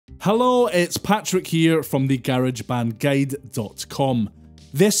Hello, it's Patrick here from the GarageBandGuide.com.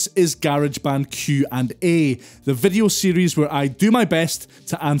 This is GarageBand Q&A, the video series where I do my best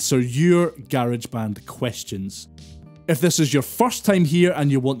to answer your GarageBand questions. If this is your first time here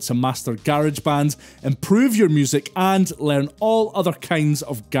and you want to master GarageBand, improve your music and learn all other kinds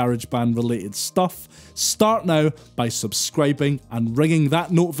of GarageBand related stuff, start now by subscribing and ringing that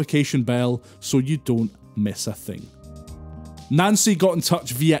notification bell so you don't miss a thing. Nancy got in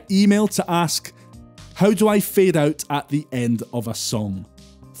touch via email to ask, how do I fade out at the end of a song?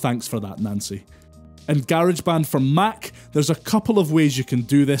 Thanks for that, Nancy. In GarageBand for Mac, there's a couple of ways you can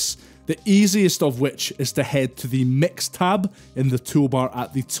do this, the easiest of which is to head to the Mix tab in the toolbar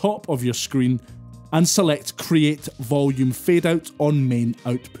at the top of your screen and select Create Volume Fadeout on Main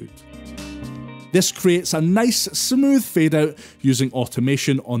Output. This creates a nice smooth fadeout using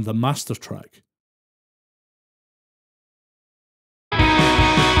automation on the master track.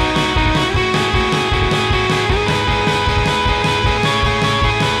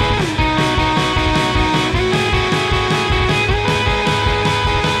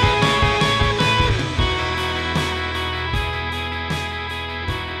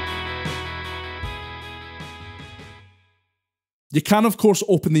 You can of course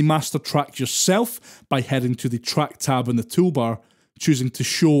open the master track yourself by heading to the Track tab in the toolbar, choosing to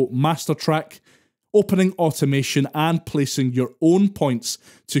show Master Track, opening automation and placing your own points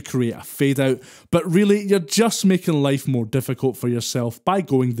to create a fade out, but really you're just making life more difficult for yourself by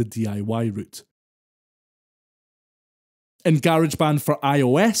going the DIY route. In GarageBand for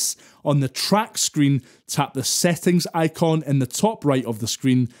iOS, on the track screen, tap the settings icon in the top right of the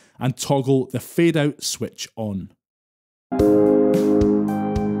screen and toggle the fade out switch on.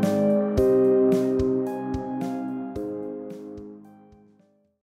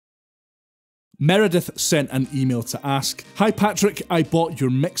 Meredith sent an email to ask, "Hi Patrick, I bought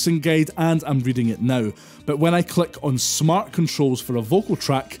your mixing guide and I'm reading it now, but when I click on smart controls for a vocal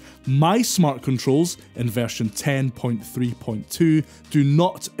track, my smart controls in version 10.3.2 do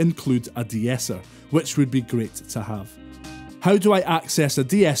not include a De-Esser, which would be great to have. How do I access a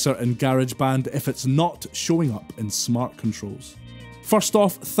De-Esser in GarageBand if it's not showing up in smart controls?" First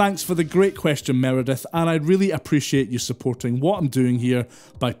off, thanks for the great question, Meredith, and I really appreciate you supporting what I'm doing here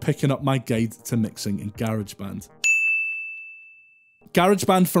by picking up my guide to mixing in GarageBand.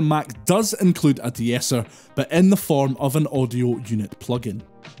 GarageBand for Mac does include a De-Esser, but in the form of an audio unit plugin.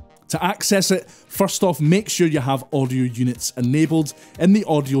 To access it, first off, make sure you have audio units enabled in the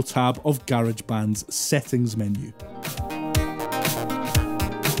Audio tab of GarageBand's Settings menu.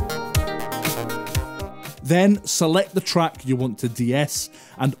 Then select the track you want to de-ess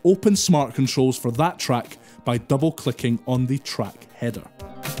and open smart controls for that track by double clicking on the track header.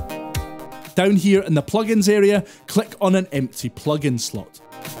 Down here in the plugins area, click on an empty plugin slot.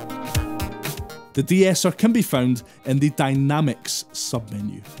 The De-Esser can be found in the Dynamics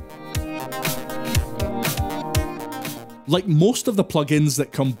submenu. Like most of the plugins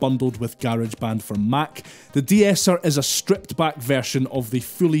that come bundled with GarageBand for Mac, the De-Esser is a stripped back version of the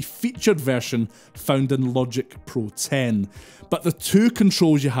fully featured version found in Logic Pro 10, but the two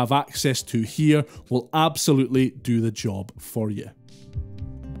controls you have access to here will absolutely do the job for you.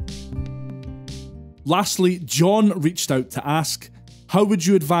 Lastly, John reached out to ask, how would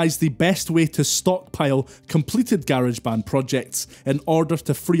you advise the best way to stockpile completed GarageBand projects in order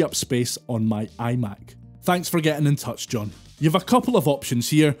to free up space on my iMac? Thanks for getting in touch, John. You have a couple of options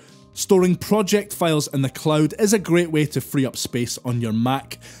here. Storing project files in the cloud is a great way to free up space on your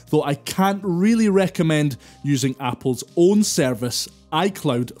Mac, though I can't really recommend using Apple's own service,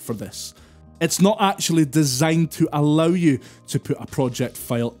 iCloud, for this. It's not actually designed to allow you to put a project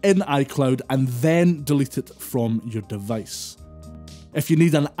file in iCloud and then delete it from your device. If you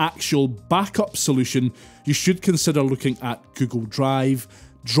need an actual backup solution, you should consider looking at Google Drive,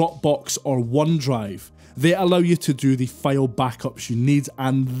 Dropbox or OneDrive. They allow you to do the file backups you need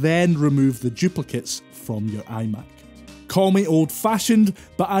and then remove the duplicates from your iMac. Call me old-fashioned,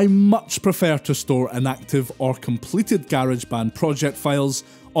 but I much prefer to store inactive or completed GarageBand project files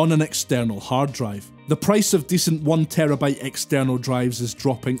on an external hard drive. The price of decent 1TB external drives is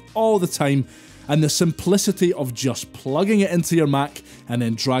dropping all the time, and the simplicity of just plugging it into your Mac and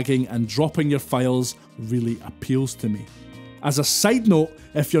then dragging and dropping your files really appeals to me. As a side note,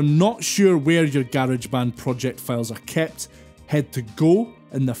 if you're not sure where your GarageBand project files are kept, head to Go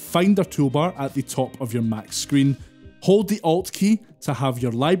in the Finder toolbar at the top of your Mac screen, hold the Alt key to have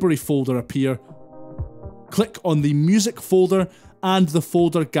your library folder appear, click on the Music folder, and the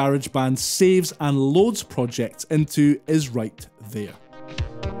folder GarageBand saves and loads projects into is right there.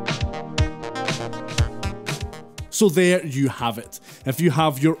 So there you have it. If you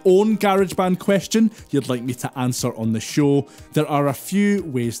have your own GarageBand question you'd like me to answer on the show, there are a few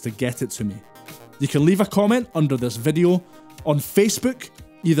ways to get it to me. You can leave a comment under this video, on Facebook,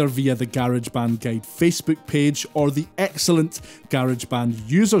 either via the GarageBand Guide Facebook page or the excellent GarageBand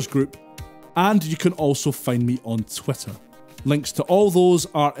users group, and you can also find me on Twitter. Links to all those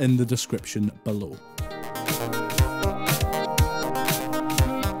are in the description below.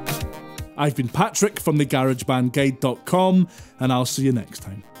 I've been Patrick from the GarageBandGuide.com, and I'll see you next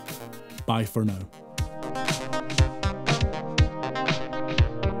time. Bye for now.